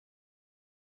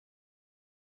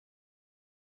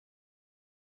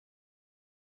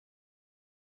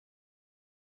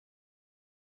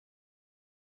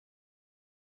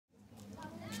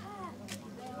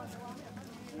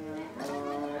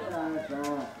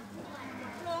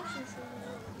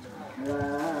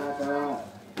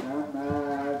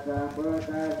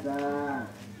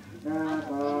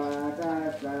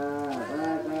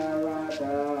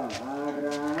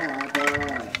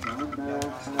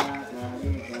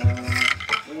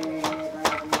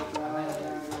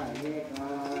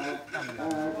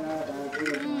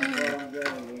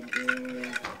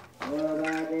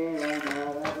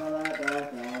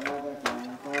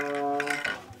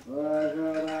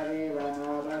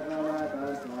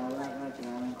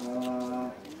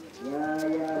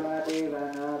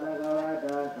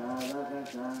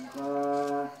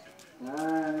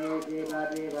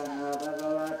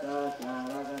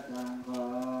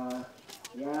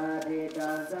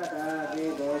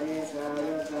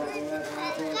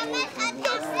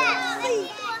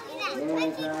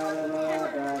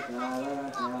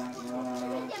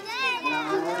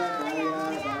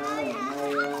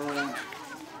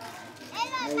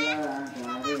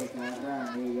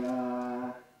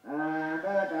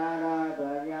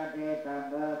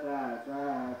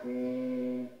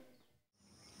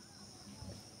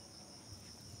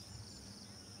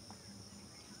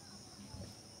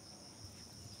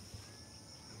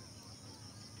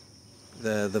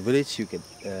The village you can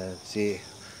see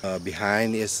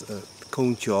behind is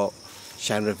Koung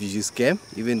Shan Refugee camp.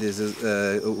 Even this is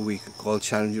we call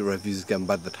Shan Refugee camp,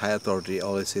 but the Thai authority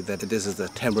always say that this is a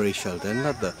temporary shelter,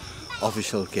 not the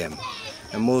official camp.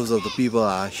 And most of the people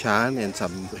are Shan and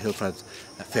some hillfront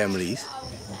families.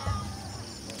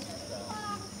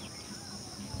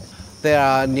 There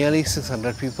are nearly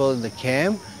 600 people in the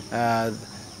camp.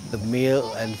 The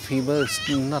male and female is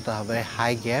not a very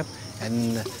high gap,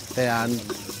 and there are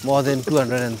more than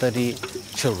 230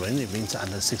 children, it means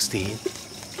under 16.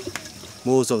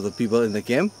 Most of the people in the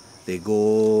camp, they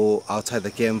go outside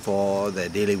the camp for their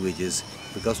daily wages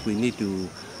because we need to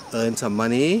earn some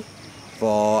money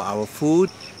for our food.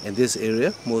 In this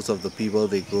area, most of the people,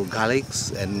 they grow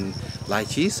garlics and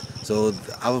lychees. So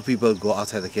our people go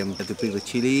outside the camp to pick the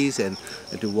chilies and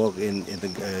to work in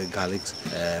the garlic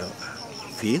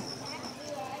field.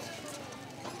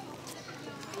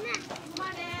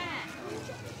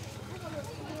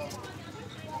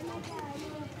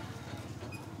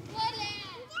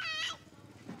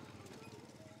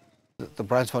 The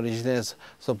Branch Foundation is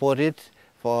supported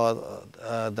for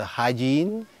the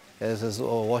hygiene. There's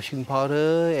washing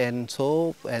powder and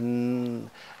soap and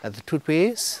the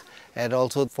toothpaste, and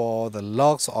also for the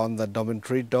locks on the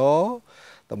dormitory door,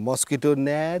 the mosquito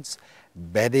nets,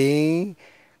 bedding,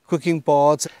 cooking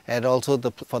pots, and also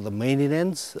for the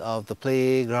maintenance of the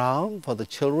playground for the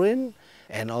children,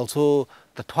 and also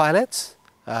the toilets.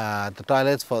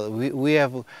 We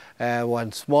have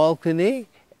one small clinic,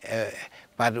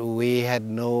 but we had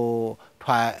no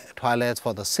toilets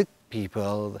for the sick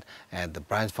people, and the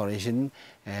Branch Foundation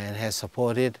has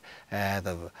supported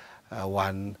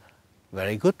one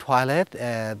very good toilet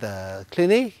at the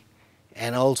clinic,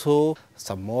 and also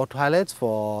some more toilets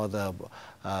for the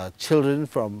children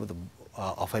from the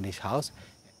orphanage house.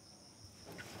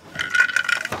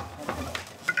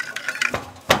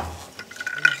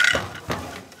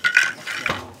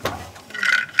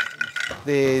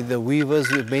 The weavers,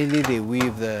 mainly they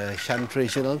weave the Shan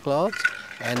traditional clothes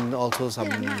and also some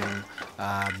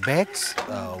bags,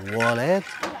 wallet,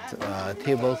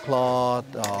 tablecloth,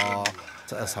 or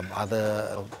some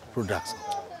other products.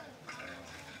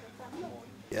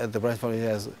 The Branch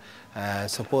Foundation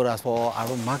has support us for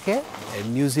our market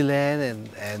in New Zealand,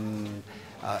 and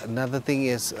another thing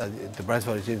is the Branch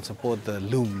Foundation support the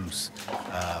looms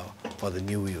for the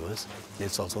new weavers.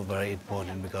 It's also very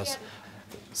important because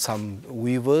some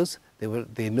weavers,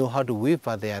 they know how to weave,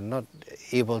 but they are not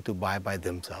able to buy by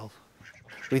themselves.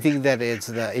 We think that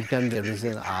the income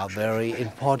generation are very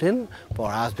important for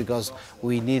us because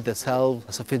we need the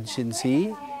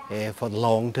self-sufficiency for the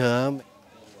long term.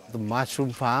 The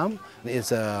mushroom farm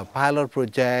is a pilot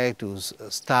project to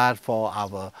start for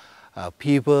our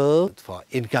people for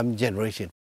income generation.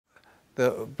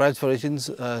 The Branch Foundation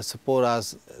support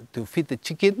us to feed the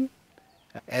chicken,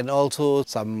 and also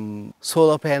some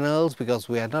solar panels because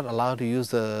we are not allowed to use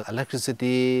the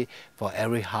electricity for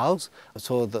every house.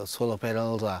 So the solar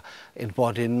panels are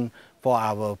important for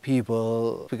our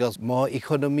people because more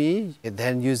economy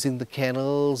than using the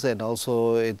candles, and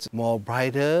also it's more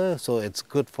brighter, so it's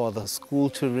good for the school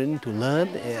children to learn,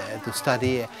 to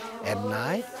study at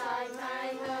night.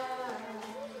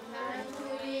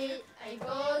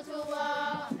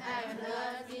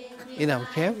 In our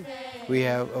camp, we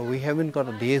haven't got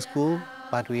a day school,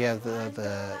 but we have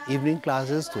the evening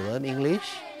classes to learn English.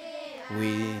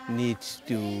 We need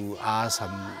to ask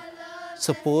some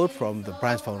support from the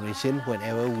Branch Foundation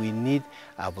whenever we need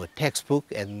our textbook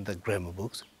and the grammar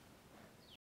books.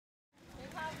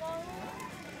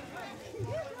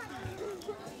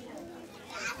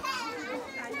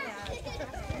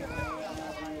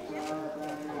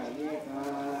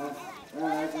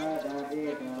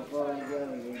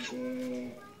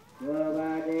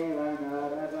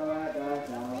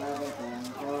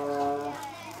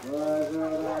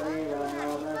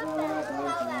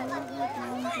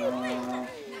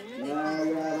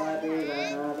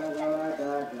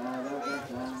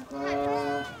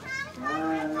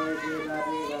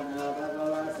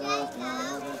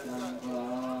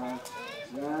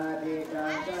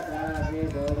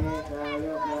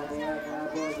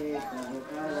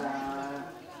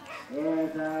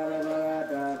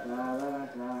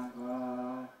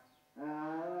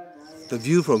 The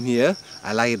view from here,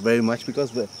 I like it very much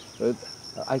because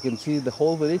I can see the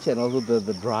whole village and also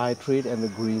the dry tree and the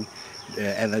green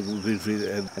tree.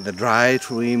 And the dry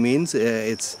tree means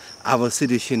it's our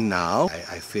situation now.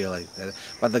 I feel like that.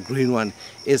 But the green one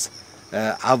is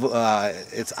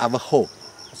it's our hope.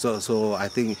 So I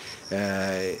think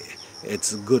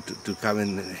it's good to come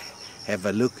and have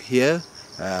a look here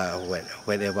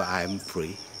whenever I'm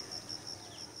free.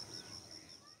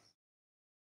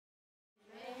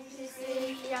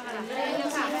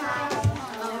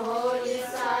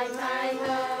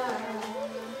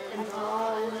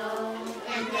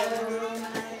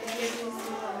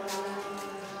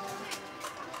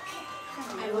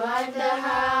 I wonder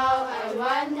how, I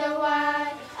wonder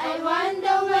why, I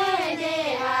wonder where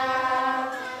they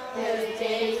are. The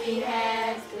day we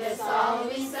have, the song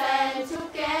we